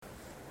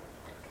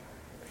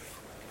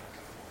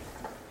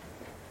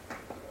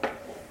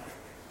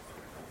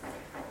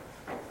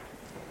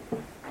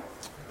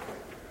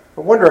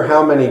I wonder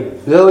how many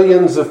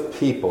billions of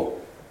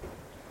people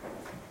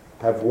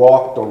have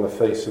walked on the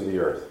face of the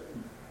earth.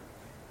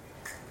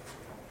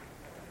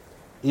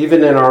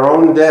 Even in our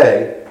own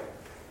day,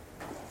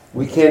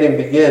 we can't even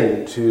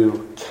begin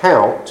to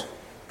count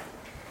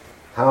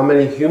how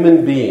many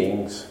human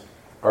beings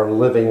are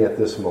living at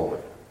this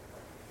moment.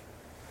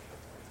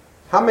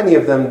 How many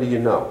of them do you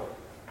know?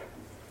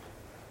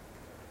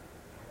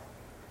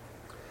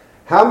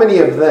 How many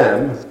of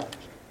them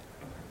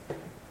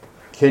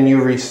can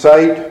you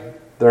recite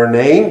their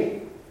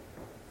name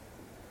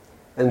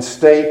and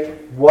state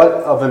what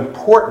of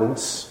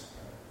importance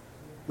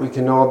we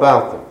can know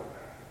about them?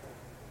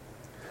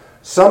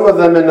 Some of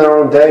them in their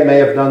own day may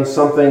have done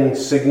something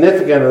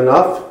significant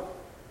enough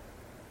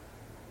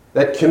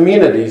that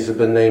communities have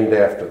been named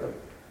after them.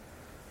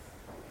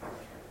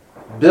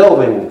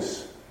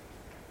 Buildings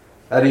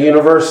at a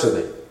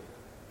university,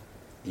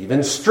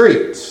 even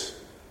streets.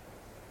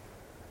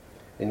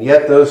 And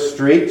yet those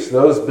streets,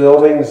 those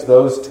buildings,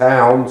 those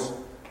towns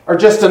are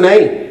just a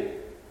name.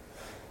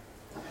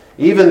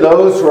 Even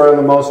those who are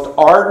the most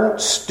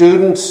ardent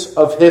students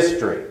of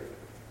history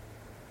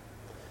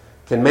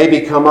can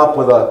maybe come up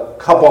with a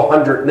couple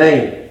hundred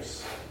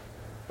names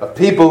of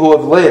people who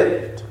have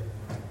lived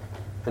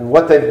and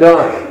what they've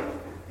done.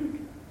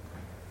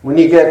 When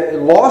you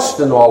get lost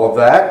in all of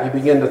that, you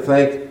begin to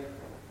think,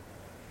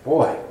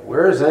 boy,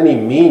 where's any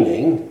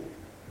meaning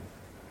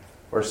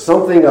or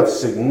something of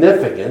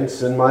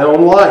significance in my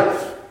own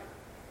life?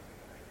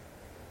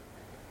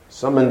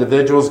 Some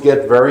individuals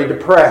get very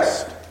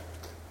depressed.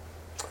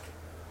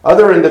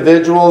 Other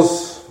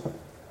individuals,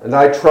 and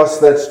I trust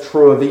that's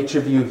true of each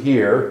of you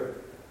here,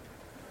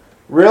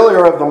 really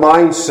are of the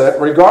mindset,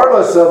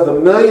 regardless of the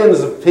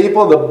millions of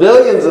people, the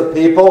billions of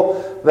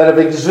people that have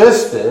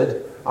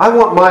existed, I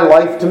want my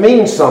life to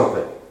mean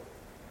something.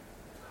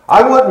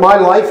 I want my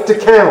life to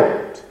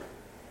count.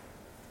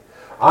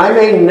 I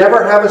may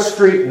never have a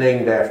street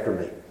named after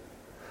me.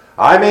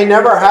 I may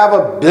never have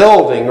a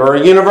building or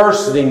a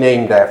university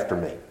named after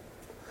me.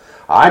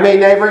 I may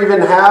never even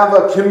have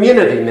a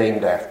community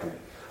named after me.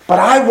 But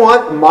I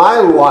want my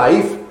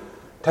life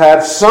to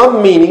have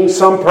some meaning,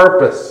 some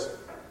purpose.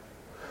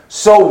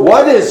 So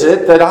what is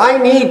it that I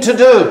need to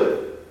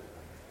do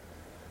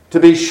to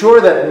be sure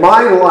that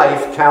my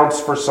life counts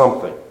for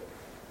something?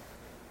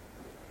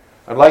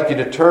 I'd like you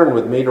to turn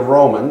with me to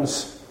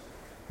Romans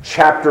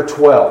chapter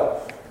 12.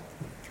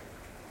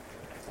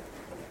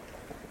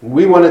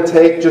 We want to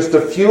take just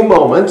a few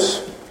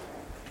moments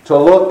to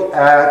look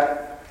at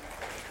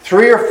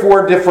 3 or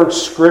 4 different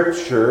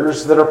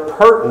scriptures that are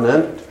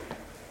pertinent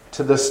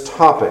to this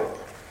topic.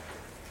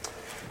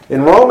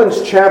 In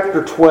Romans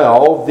chapter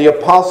 12, the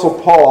Apostle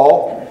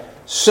Paul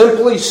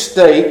simply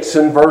states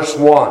in verse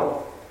 1,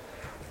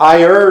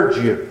 I urge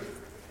you,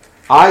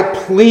 I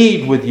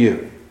plead with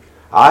you,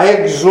 I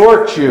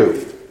exhort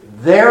you,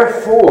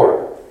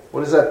 therefore,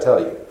 what does that tell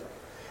you?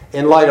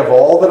 In light of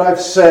all that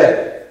I've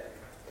said,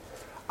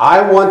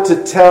 I want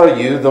to tell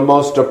you the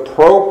most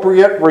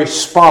appropriate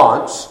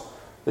response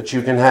that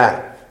you can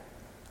have.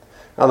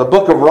 Now, the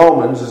book of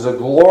Romans is a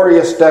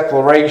glorious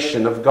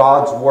declaration of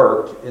God's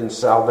work in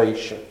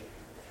salvation.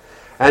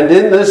 And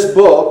in this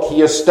book,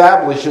 he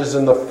establishes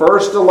in the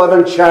first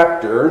 11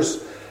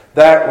 chapters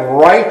that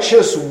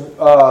righteous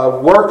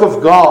work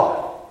of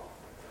God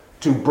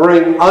to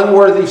bring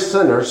unworthy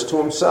sinners to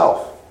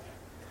himself.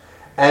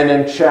 And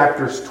in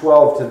chapters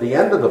 12 to the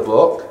end of the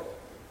book,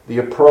 the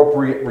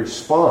appropriate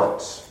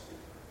response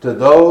to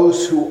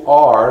those who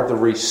are the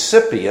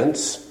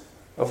recipients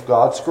of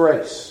God's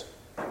grace.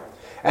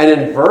 And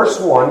in verse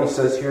 1, he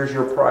says, here's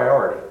your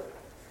priority.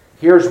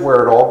 Here's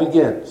where it all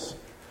begins.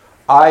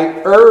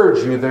 I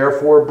urge you,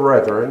 therefore,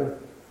 brethren,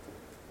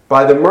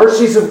 by the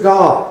mercies of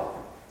God,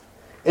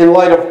 in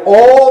light of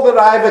all that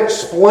I've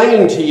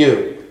explained to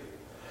you,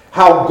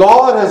 how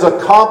God has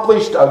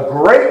accomplished a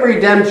great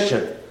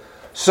redemption,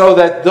 so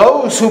that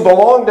those who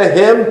belong to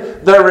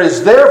him, there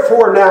is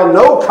therefore now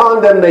no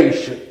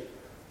condemnation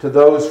to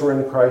those who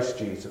are in Christ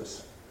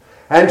Jesus.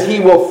 And he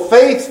will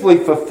faithfully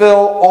fulfill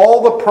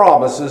all the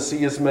promises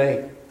he has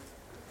made.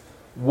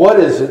 What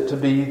is it to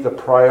be the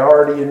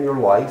priority in your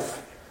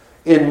life?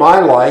 In my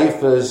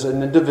life as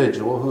an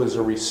individual who is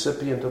a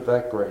recipient of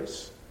that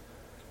grace.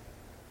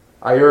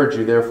 I urge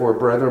you, therefore,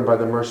 brethren, by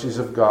the mercies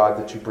of God,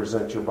 that you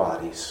present your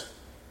bodies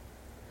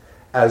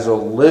as a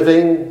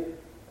living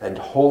and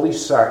holy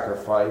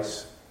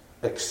sacrifice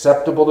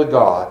acceptable to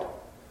God,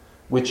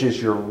 which is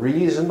your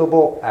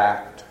reasonable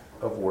act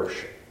of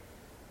worship.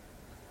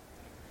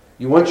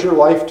 You want your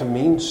life to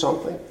mean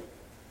something?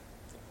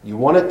 You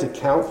want it to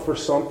count for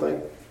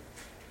something?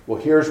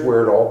 Well, here's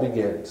where it all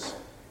begins.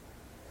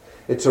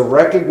 It's a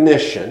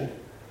recognition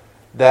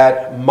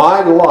that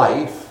my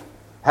life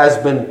has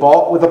been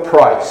bought with a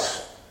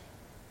price.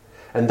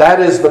 And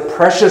that is the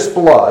precious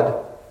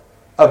blood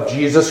of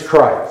Jesus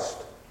Christ.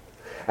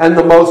 And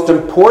the most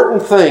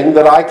important thing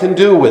that I can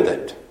do with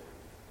it,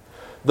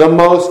 the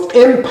most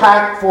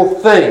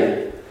impactful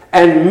thing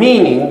and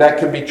meaning that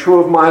can be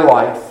true of my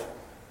life,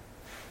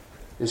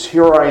 is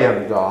here I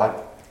am,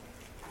 God.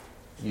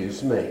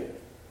 Use me.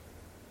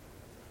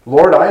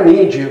 Lord, I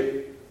need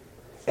you.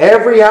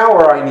 Every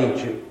hour I need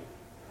you.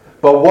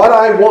 But what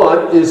I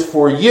want is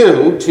for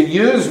you to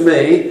use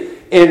me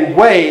in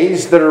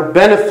ways that are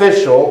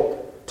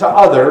beneficial to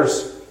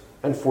others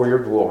and for your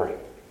glory.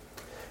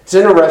 It's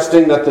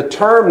interesting that the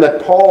term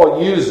that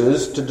Paul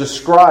uses to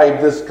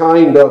describe this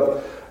kind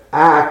of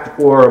act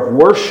or of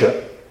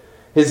worship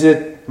is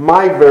it,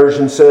 my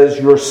version says,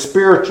 your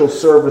spiritual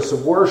service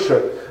of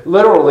worship.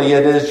 Literally,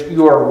 it is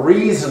your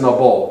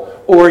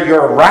reasonable or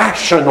your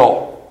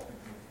rational.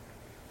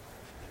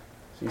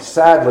 See,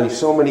 sadly,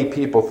 so many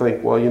people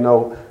think,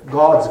 well,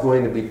 God's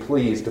going to be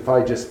pleased if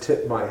I just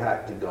tip my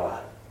hat to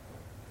God.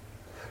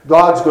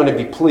 God's going to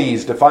be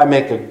pleased if I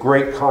make a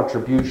great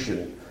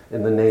contribution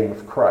in the name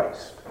of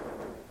Christ.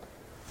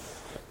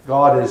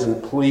 God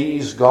isn't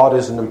pleased. God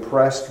isn't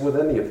impressed with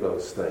any of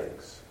those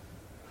things.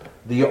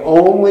 The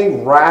only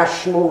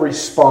rational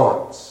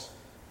response,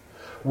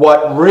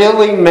 what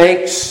really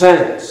makes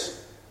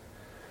sense,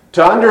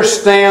 to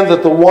understand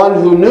that the one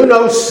who knew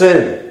no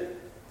sin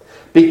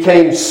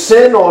became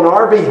sin on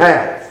our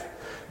behalf,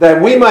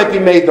 that we might be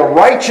made the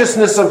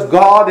righteousness of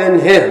God in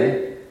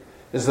Him,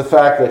 is the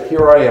fact that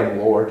here I am,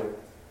 Lord,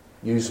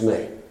 use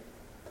me.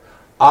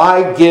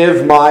 I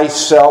give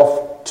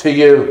myself to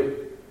you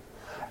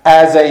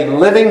as a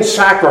living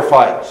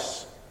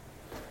sacrifice.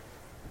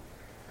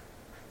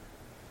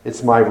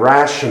 It's my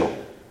rational,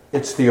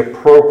 it's the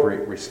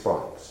appropriate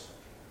response.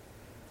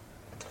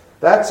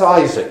 That's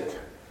Isaac.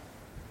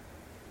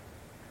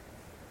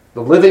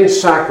 The living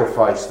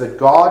sacrifice that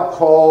God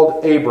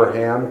called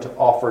Abraham to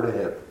offer to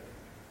him.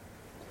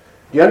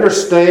 Do you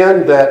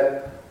understand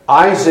that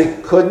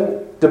Isaac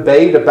couldn't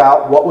debate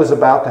about what was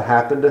about to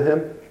happen to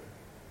him?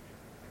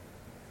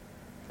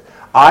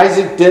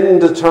 Isaac didn't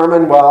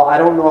determine, well, I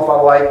don't know if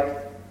I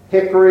like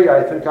hickory.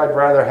 I think I'd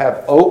rather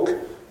have oak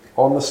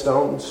on the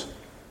stones.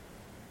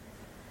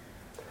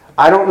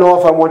 I don't know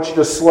if I want you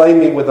to slay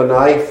me with a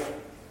knife.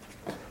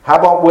 How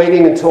about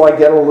waiting until I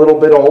get a little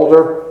bit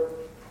older?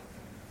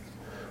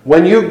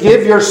 When you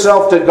give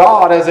yourself to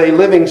God as a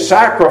living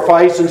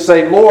sacrifice and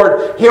say,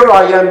 Lord, here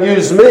I am,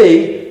 use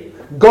me,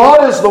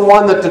 God is the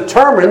one that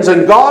determines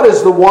and God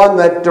is the one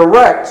that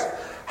directs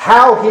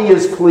how He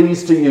is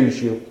pleased to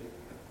use you.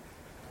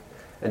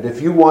 And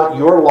if you want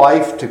your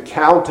life to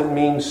count and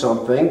mean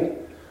something,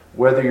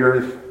 whether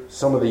you're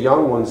some of the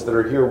young ones that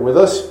are here with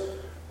us,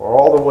 or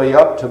all the way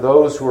up to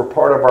those who are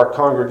part of our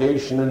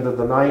congregation into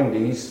the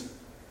 90s,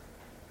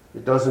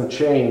 it doesn't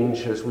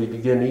change as we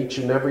begin each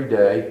and every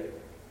day.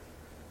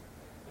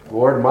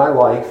 Lord, my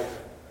life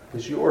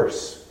is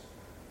yours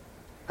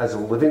as a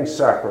living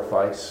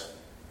sacrifice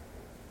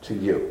to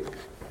you.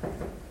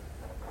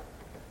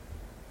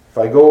 If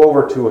I go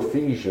over to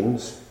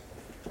Ephesians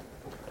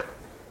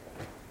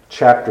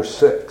chapter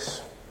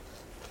 6,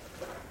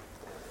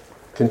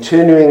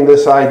 continuing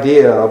this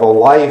idea of a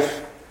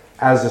life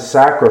as a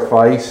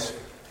sacrifice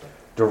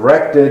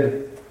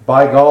directed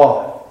by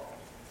God.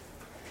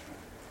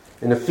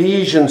 In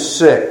Ephesians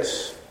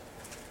 6,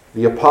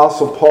 the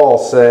Apostle Paul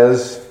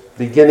says,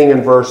 beginning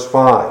in verse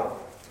 5,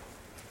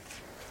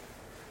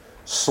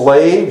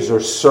 slaves or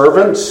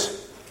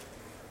servants,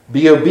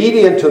 be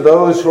obedient to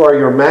those who are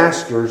your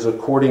masters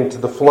according to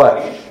the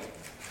flesh,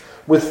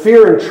 with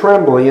fear and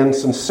trembling and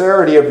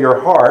sincerity of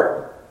your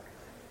heart,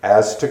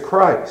 as to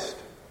Christ.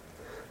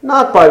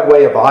 Not by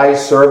way of eye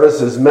service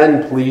as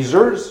men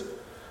pleasers,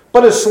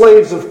 but as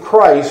slaves of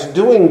Christ,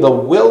 doing the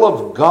will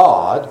of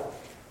God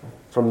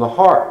from the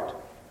heart,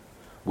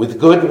 with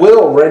good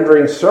will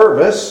rendering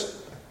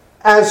service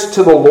as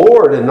to the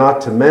Lord and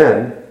not to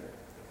men,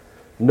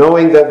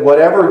 knowing that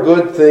whatever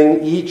good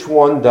thing each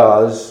one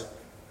does,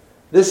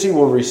 this he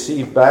will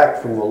receive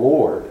back from the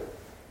Lord,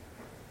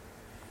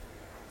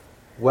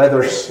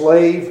 whether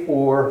slave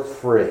or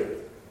free.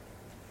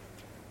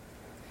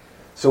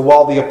 So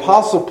while the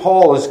Apostle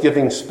Paul is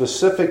giving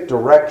specific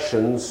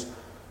directions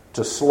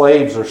to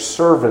slaves or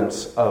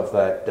servants of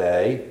that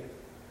day,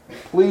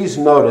 please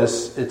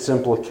notice its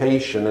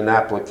implication and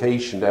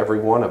application to every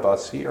one of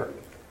us here.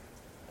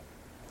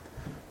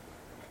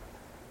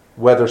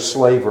 Whether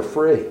slave or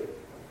free,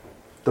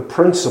 the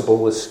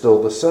principle is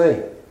still the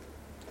same.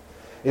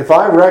 If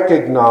I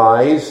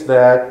recognize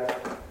that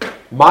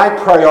my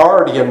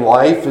priority in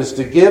life is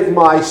to give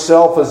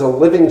myself as a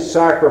living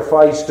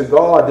sacrifice to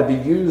God to be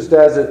used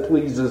as it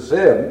pleases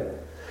Him,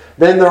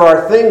 then there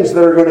are things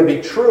that are going to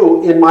be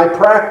true in my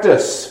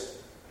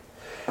practice.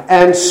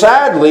 And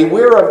sadly,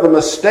 we're of the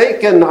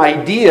mistaken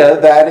idea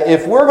that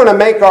if we're going to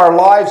make our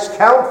lives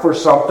count for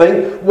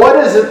something, what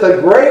is it the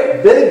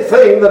great big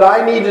thing that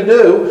I need to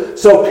do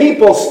so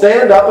people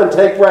stand up and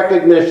take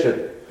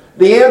recognition?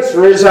 The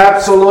answer is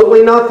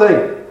absolutely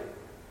nothing.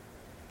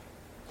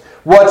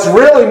 What's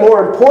really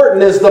more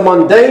important is the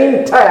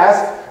mundane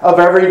task of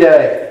every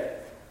day.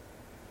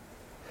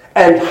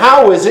 And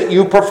how is it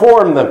you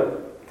perform them?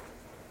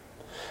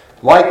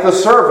 Like the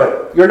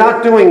servant, you're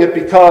not doing it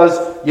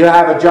because you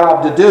have a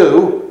job to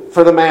do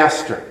for the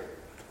master.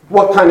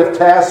 What kind of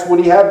task would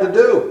he have to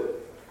do?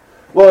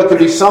 Well, it could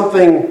be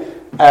something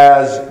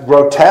as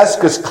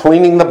grotesque as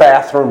cleaning the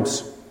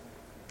bathrooms.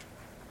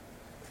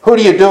 Who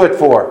do you do it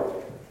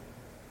for?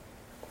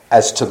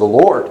 As to the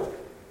Lord.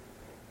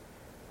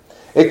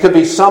 It could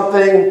be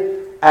something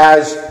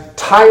as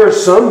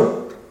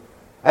tiresome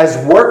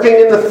as working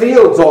in the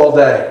fields all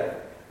day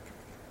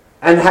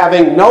and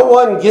having no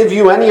one give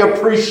you any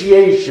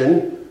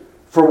appreciation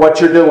for what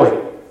you're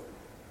doing.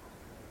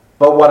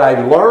 But what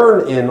I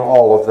learn in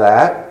all of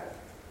that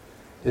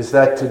is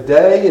that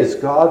today is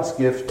God's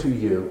gift to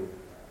you.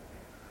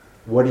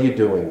 What are you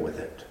doing with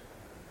it?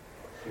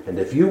 And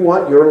if you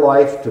want your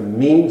life to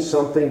mean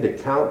something, to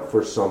count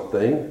for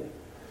something,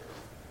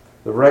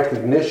 the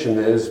recognition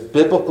is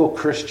biblical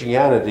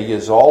Christianity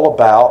is all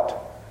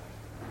about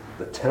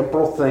the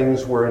temporal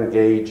things we're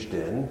engaged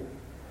in,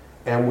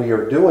 and we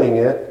are doing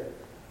it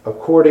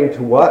according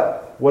to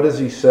what? What does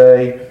he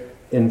say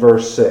in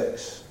verse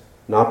 6?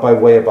 Not by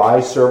way of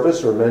eye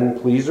service or men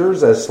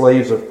pleasers as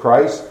slaves of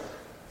Christ,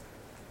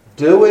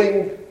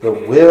 doing the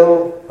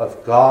will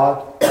of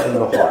God in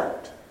the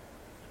heart.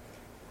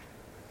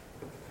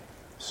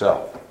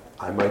 So,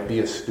 I might be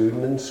a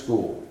student in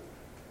school.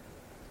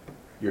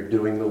 You're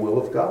doing the will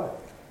of God.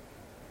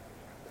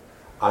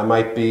 I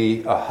might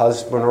be a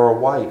husband or a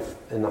wife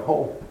in the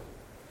home.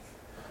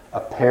 A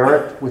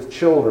parent with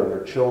children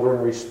or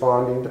children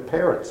responding to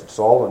parents. It's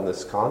all in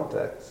this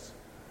context.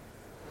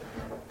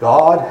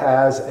 God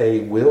has a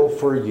will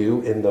for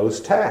you in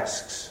those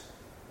tasks.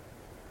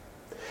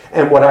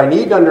 And what I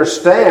need to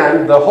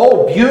understand, the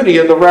whole beauty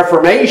of the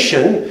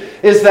Reformation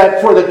is that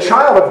for the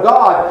child of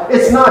God,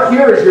 it's not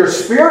here is your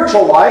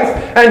spiritual life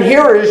and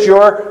here is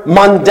your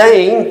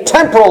mundane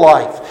temporal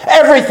life.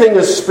 Everything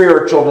is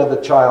spiritual to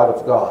the child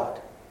of God.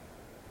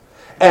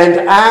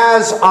 And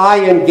as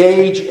I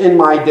engage in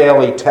my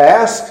daily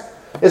task,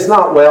 it's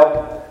not,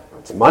 well,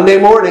 it's Monday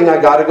morning,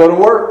 I got to go to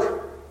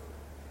work.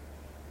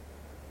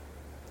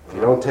 If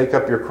you don't take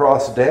up your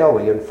cross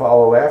daily and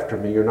follow after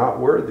me, you're not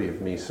worthy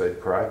of me, said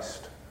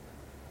Christ.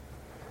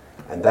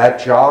 And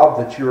that job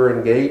that you're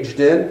engaged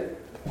in,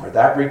 or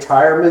that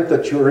retirement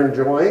that you're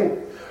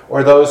enjoying,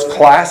 or those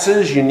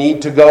classes you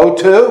need to go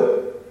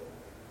to,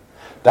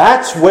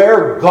 that's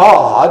where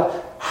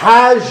God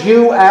has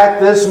you at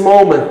this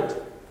moment.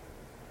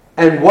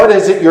 And what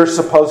is it you're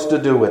supposed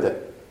to do with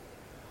it?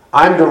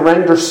 I'm to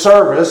render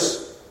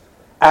service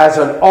as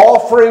an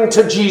offering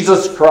to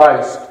Jesus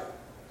Christ.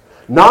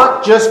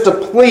 Not just to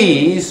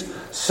please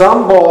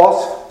some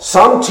boss,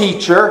 some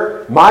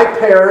teacher, my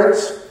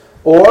parents,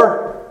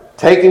 or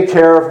taking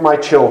care of my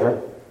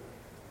children.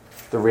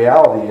 The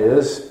reality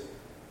is,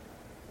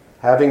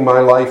 having my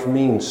life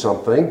mean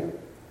something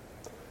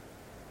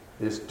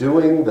is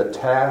doing the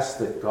task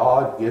that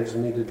God gives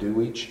me to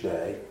do each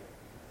day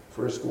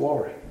for His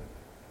glory.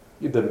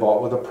 You've been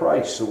bought with a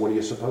price, so what are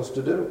you supposed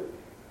to do?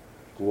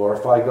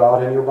 Glorify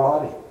God in your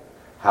body.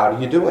 How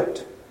do you do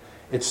it?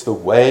 It's the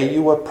way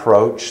you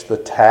approach the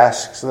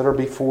tasks that are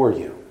before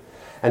you.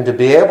 And to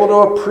be able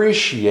to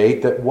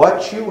appreciate that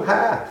what you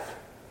have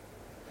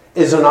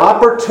is an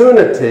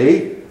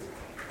opportunity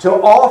to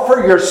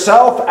offer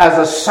yourself as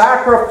a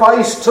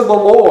sacrifice to the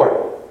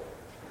Lord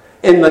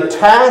in the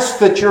task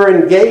that you're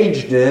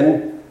engaged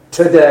in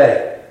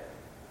today.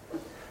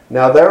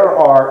 Now there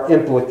are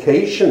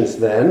implications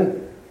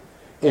then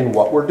in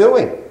what we're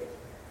doing.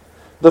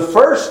 The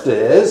first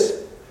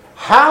is,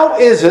 how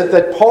is it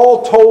that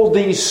Paul told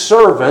these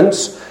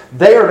servants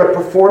they are to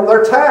perform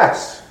their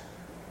tasks?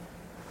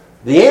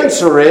 The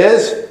answer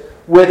is,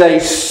 with a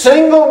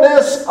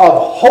singleness of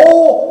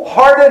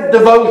wholehearted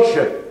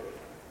devotion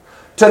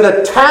to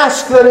the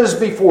task that is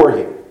before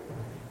you.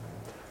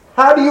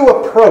 How do you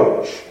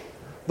approach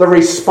the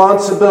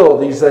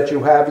responsibilities that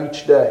you have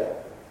each day?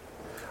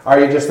 Are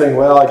you just thinking,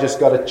 well, I just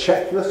got to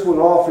check this one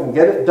off and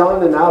get it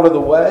done and out of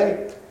the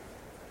way?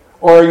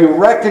 Or are you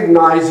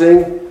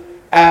recognizing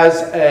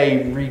as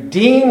a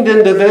redeemed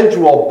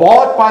individual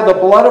bought by the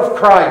blood of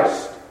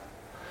Christ,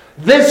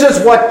 this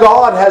is what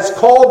God has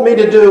called me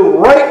to do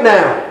right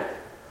now?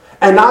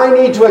 And I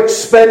need to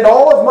expend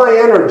all of my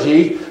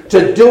energy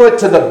to do it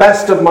to the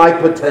best of my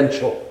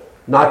potential,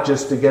 not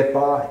just to get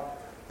by.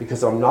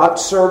 Because I'm not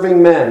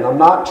serving men. I'm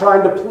not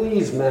trying to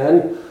please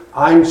men.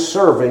 I'm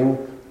serving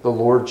the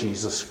Lord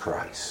Jesus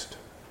Christ.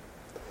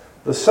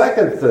 The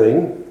second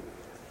thing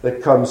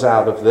that comes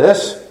out of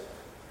this,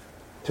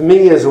 to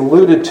me, is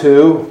alluded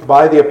to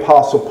by the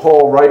Apostle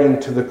Paul writing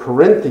to the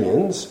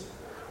Corinthians,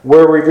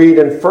 where we read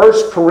in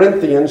 1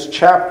 Corinthians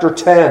chapter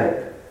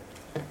 10.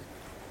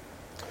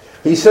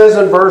 He says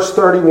in verse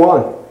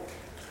 31,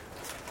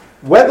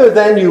 "Whether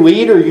then you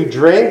eat or you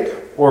drink,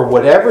 or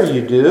whatever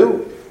you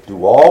do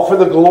all for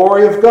the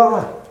glory of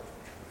God."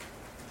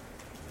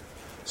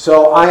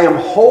 So I am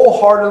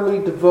wholeheartedly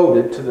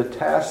devoted to the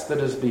task that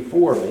is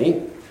before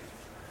me,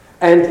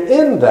 and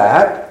in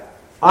that,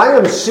 I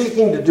am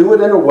seeking to do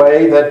it in a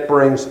way that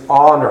brings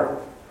honor,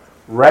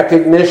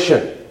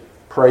 recognition,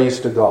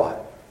 praise to God.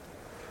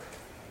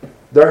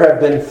 There have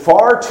been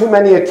far too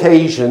many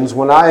occasions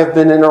when I have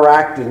been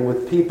interacting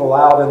with people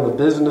out in the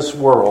business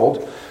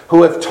world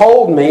who have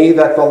told me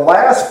that the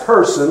last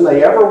person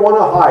they ever want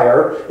to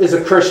hire is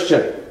a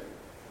Christian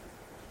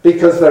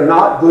because they're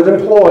not good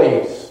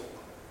employees.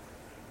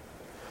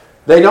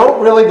 They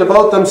don't really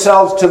devote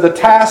themselves to the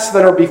tasks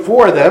that are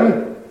before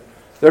them.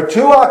 They're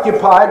too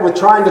occupied with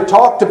trying to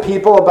talk to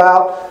people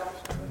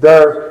about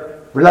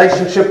their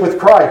relationship with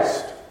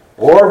Christ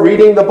or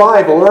reading the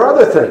Bible or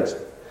other things.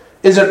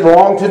 Is it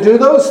wrong to do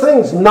those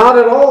things? Not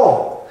at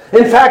all.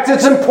 In fact,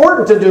 it's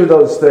important to do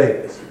those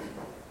things,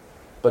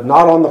 but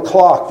not on the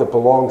clock that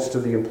belongs to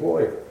the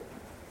employer.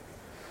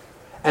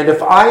 And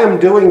if I am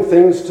doing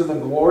things to the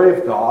glory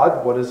of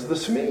God, what does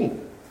this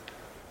mean?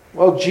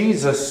 Well,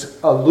 Jesus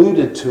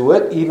alluded to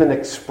it, even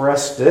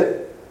expressed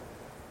it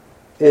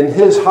in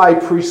his high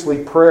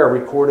priestly prayer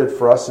recorded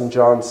for us in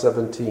John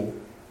 17.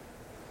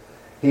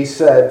 He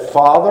said,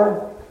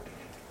 "Father,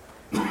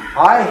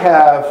 I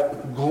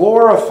have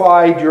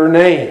glorified your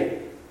name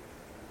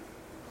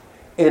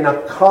in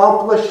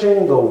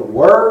accomplishing the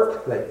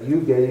work that you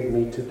gave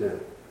me to do."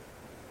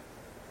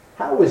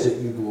 How is it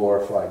you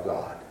glorify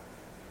God?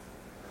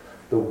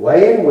 The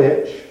way in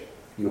which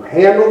you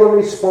handle the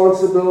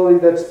responsibility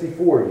that's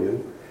before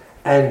you,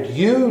 and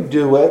you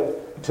do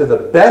it to the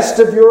best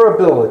of your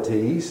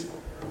abilities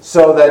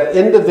so that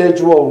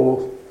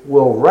individual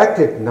will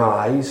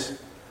recognize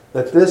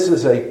that this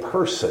is a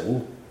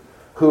person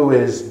who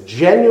is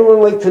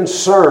genuinely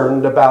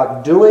concerned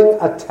about doing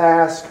a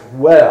task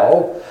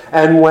well,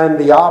 and when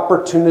the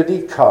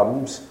opportunity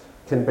comes,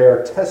 can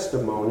bear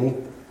testimony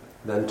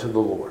then to the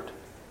Lord.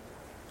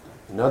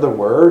 In other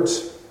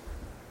words,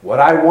 what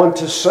I want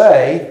to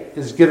say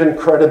is given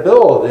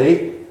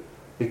credibility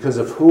because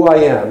of who I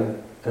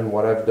am and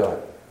what I've done.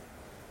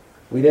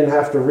 We didn't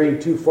have to read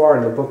too far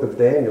in the book of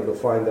Daniel to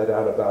find that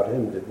out about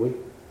him, did we?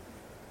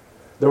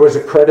 There was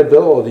a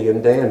credibility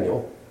in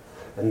Daniel,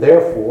 and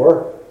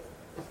therefore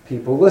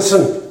people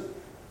listened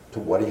to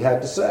what he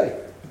had to say.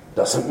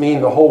 Doesn't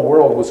mean the whole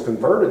world was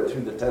converted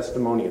through the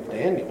testimony of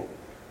Daniel,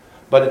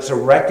 but it's a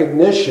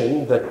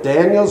recognition that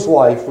Daniel's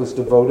life was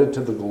devoted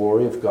to the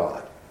glory of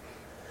God.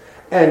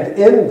 And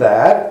in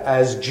that,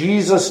 as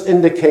Jesus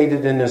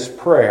indicated in his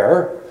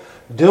prayer,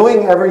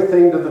 doing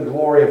everything to the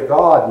glory of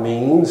God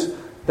means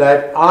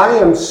that I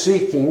am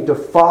seeking to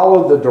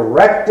follow the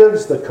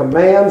directives, the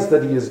commands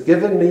that he has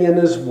given me in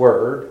his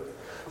word,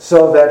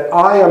 so that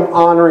I am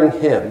honoring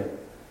him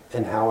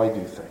in how I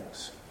do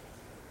things.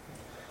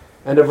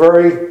 And a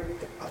very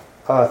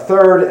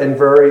third and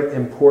very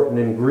important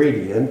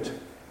ingredient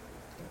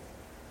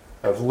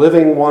of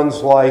living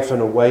one's life in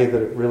a way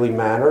that it really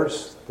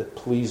matters, that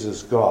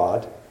pleases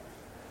God,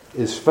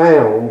 is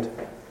found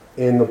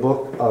in the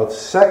book of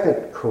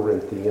 2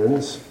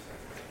 Corinthians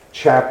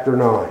chapter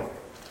 9.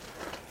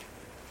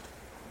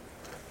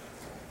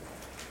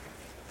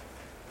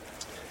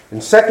 In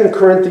 2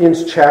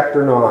 Corinthians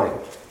chapter 9,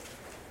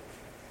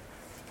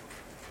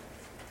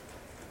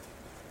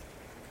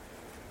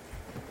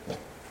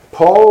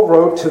 Paul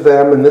wrote to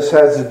them, and this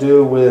has to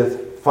do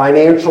with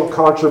financial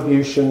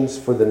contributions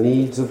for the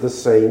needs of the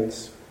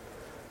saints,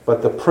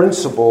 but the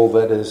principle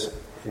that is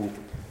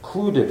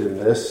included in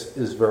this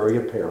is very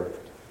apparent.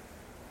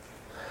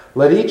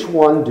 Let each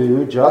one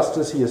do just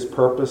as he has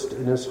purposed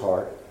in his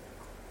heart,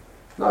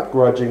 not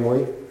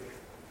grudgingly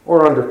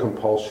or under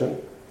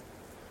compulsion,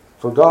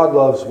 for God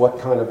loves what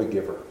kind of a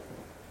giver?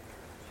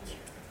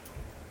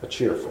 A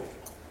cheerful.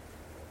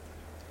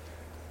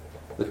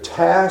 The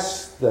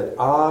tasks that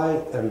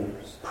I am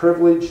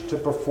privileged to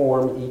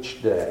perform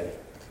each day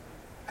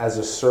as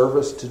a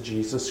service to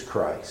Jesus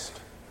Christ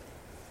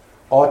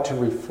ought to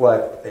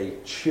reflect a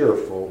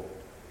cheerful,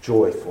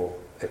 joyful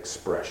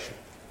expression.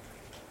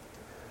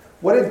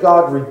 What did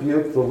God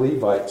rebuke the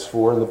Levites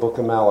for in the book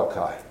of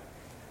Malachi?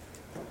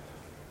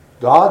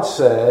 God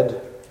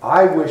said,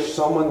 I wish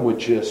someone would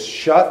just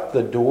shut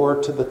the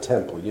door to the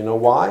temple. You know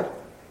why?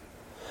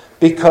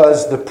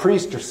 Because the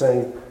priests are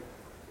saying,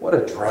 what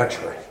a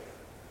drudgery.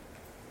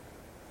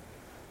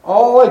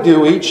 All I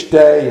do each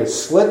day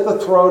is slit the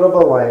throat of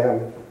a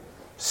lamb,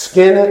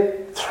 skin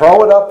it,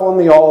 throw it up on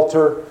the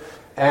altar,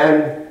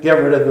 and get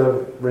rid of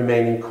the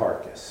remaining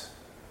carcass.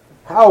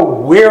 How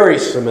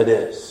wearisome it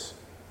is.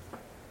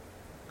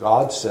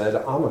 God said,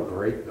 I'm a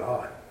great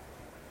God.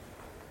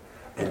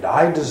 And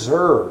I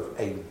deserve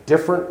a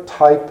different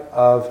type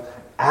of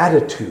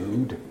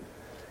attitude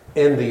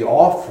in the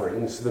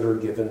offerings that are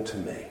given to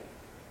me.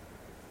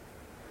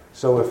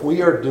 So if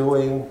we are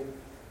doing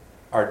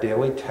our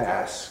daily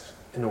tasks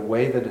in a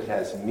way that it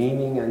has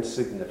meaning and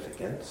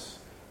significance,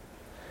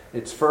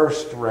 it's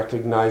first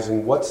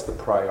recognizing what's the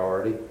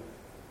priority,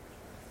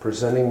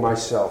 presenting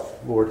myself,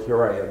 Lord,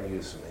 here I am,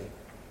 use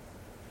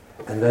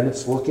me. And then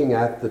it's looking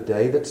at the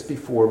day that's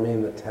before me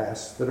and the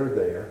tasks that are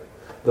there.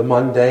 The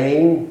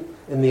mundane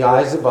in the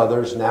eyes of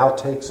others now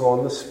takes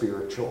on the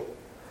spiritual.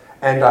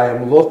 And I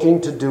am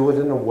looking to do it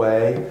in a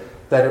way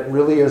that it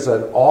really is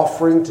an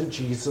offering to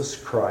Jesus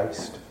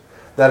Christ.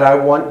 That I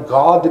want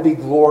God to be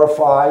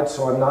glorified,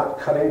 so I'm not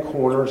cutting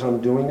corners.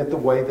 I'm doing it the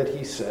way that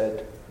He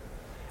said.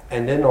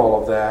 And in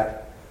all of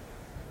that,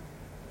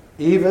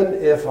 even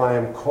if I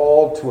am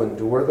called to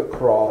endure the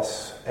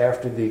cross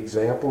after the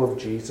example of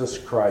Jesus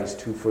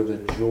Christ, who for the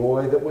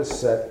joy that was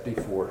set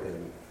before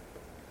Him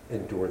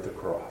endured the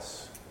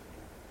cross.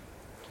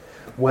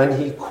 When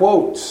he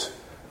quotes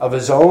of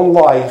his own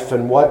life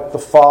and what the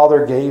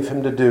Father gave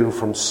him to do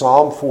from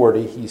Psalm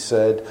 40, he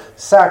said,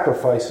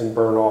 "Sacrifice and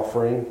burnt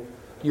offering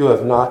you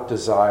have not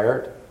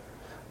desired,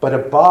 but a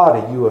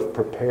body you have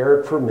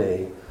prepared for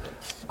me.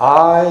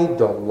 I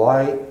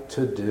delight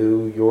to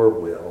do your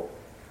will,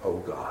 O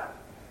God."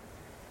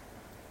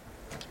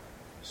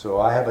 So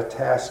I have a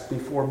task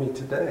before me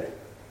today.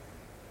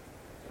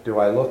 Do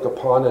I look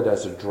upon it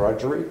as a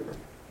drudgery,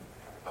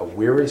 a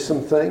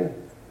wearisome thing?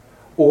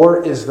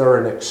 Or is there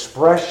an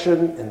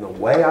expression in the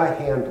way I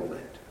handle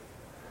it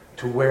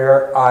to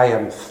where I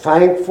am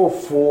thankful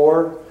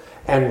for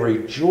and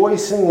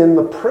rejoicing in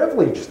the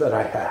privilege that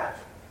I have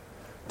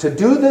to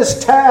do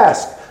this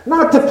task,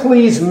 not to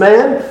please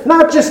men,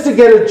 not just to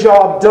get a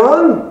job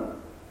done,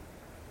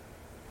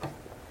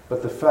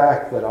 but the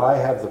fact that I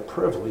have the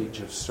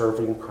privilege of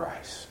serving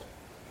Christ.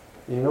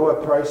 You know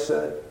what Christ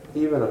said?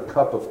 Even a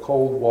cup of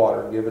cold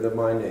water given in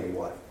my name,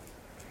 what?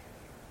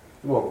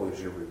 You won't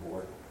lose your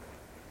reward.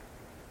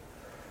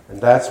 And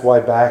that's why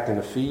back in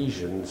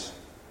Ephesians,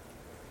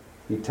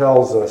 he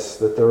tells us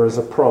that there is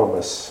a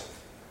promise.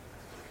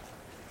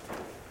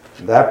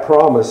 That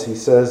promise, he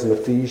says in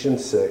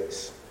Ephesians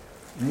 6,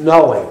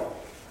 knowing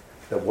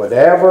that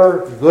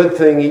whatever good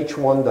thing each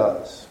one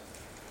does,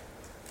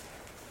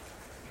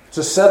 it's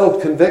a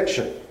settled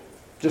conviction.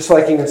 Just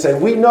like he can say,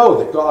 we know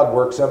that God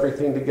works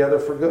everything together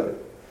for good.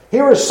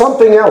 Here is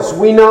something else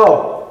we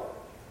know.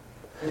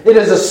 It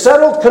is a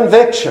settled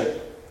conviction.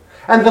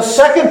 And the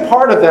second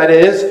part of that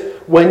is,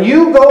 when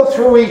you go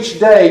through each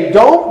day,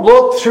 don't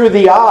look through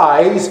the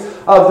eyes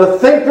of the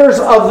thinkers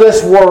of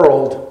this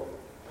world.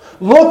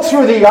 Look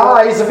through the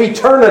eyes of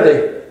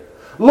eternity.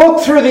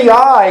 Look through the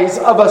eyes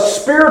of a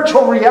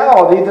spiritual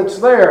reality that's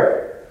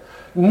there.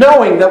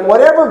 Knowing that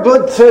whatever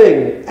good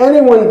thing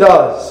anyone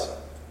does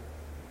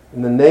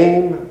in the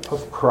name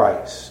of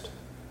Christ,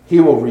 he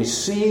will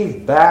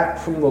receive back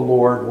from the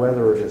Lord,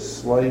 whether it is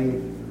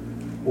slave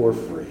or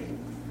free.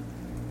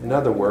 In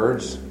other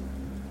words,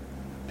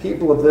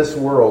 people of this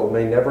world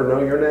may never know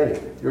your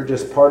name. You're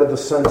just part of the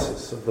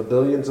census of the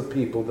billions of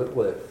people that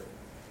live.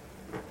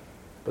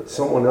 But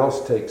someone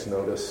else takes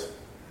notice.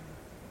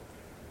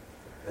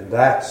 And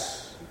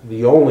that's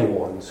the only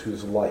ones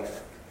whose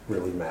life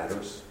really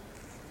matters.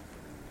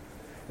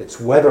 It's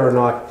whether or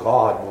not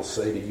God will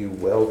say to you,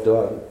 "Well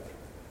done,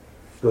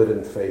 good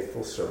and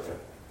faithful servant."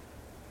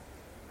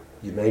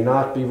 You may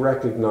not be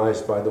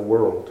recognized by the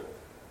world.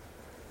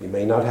 You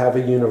may not have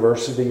a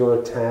university or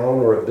a town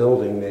or a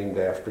building named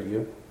after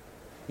you.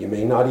 You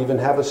may not even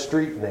have a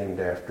street named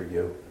after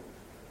you.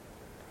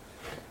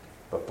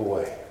 But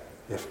boy,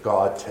 if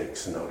God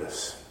takes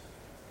notice,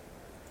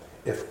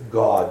 if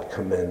God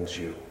commends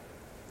you,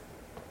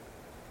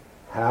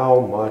 how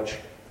much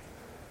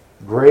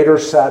greater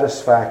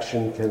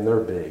satisfaction can there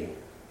be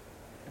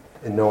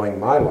in knowing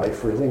my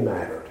life really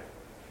mattered?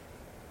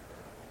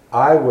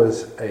 I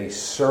was a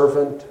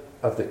servant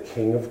of the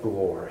King of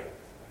Glory.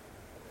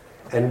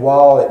 And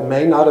while it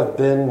may not have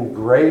been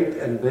great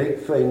and big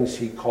things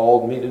he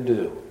called me to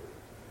do,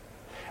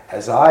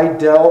 as I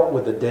dealt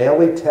with the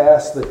daily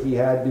tasks that he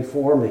had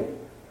before me,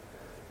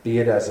 be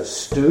it as a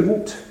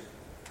student,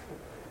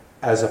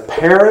 as a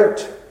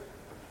parent,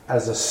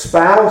 as a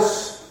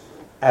spouse,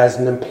 as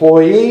an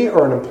employee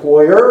or an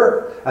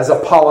employer, as a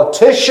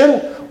politician,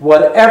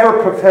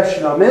 whatever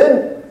profession I'm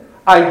in,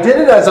 I did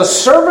it as a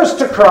service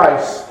to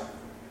Christ.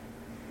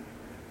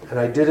 And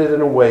I did it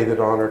in a way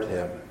that honored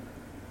him.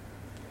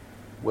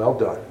 Well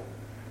done,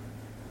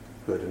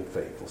 good and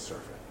faithful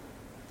servant.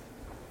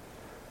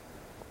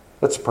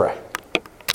 Let's pray.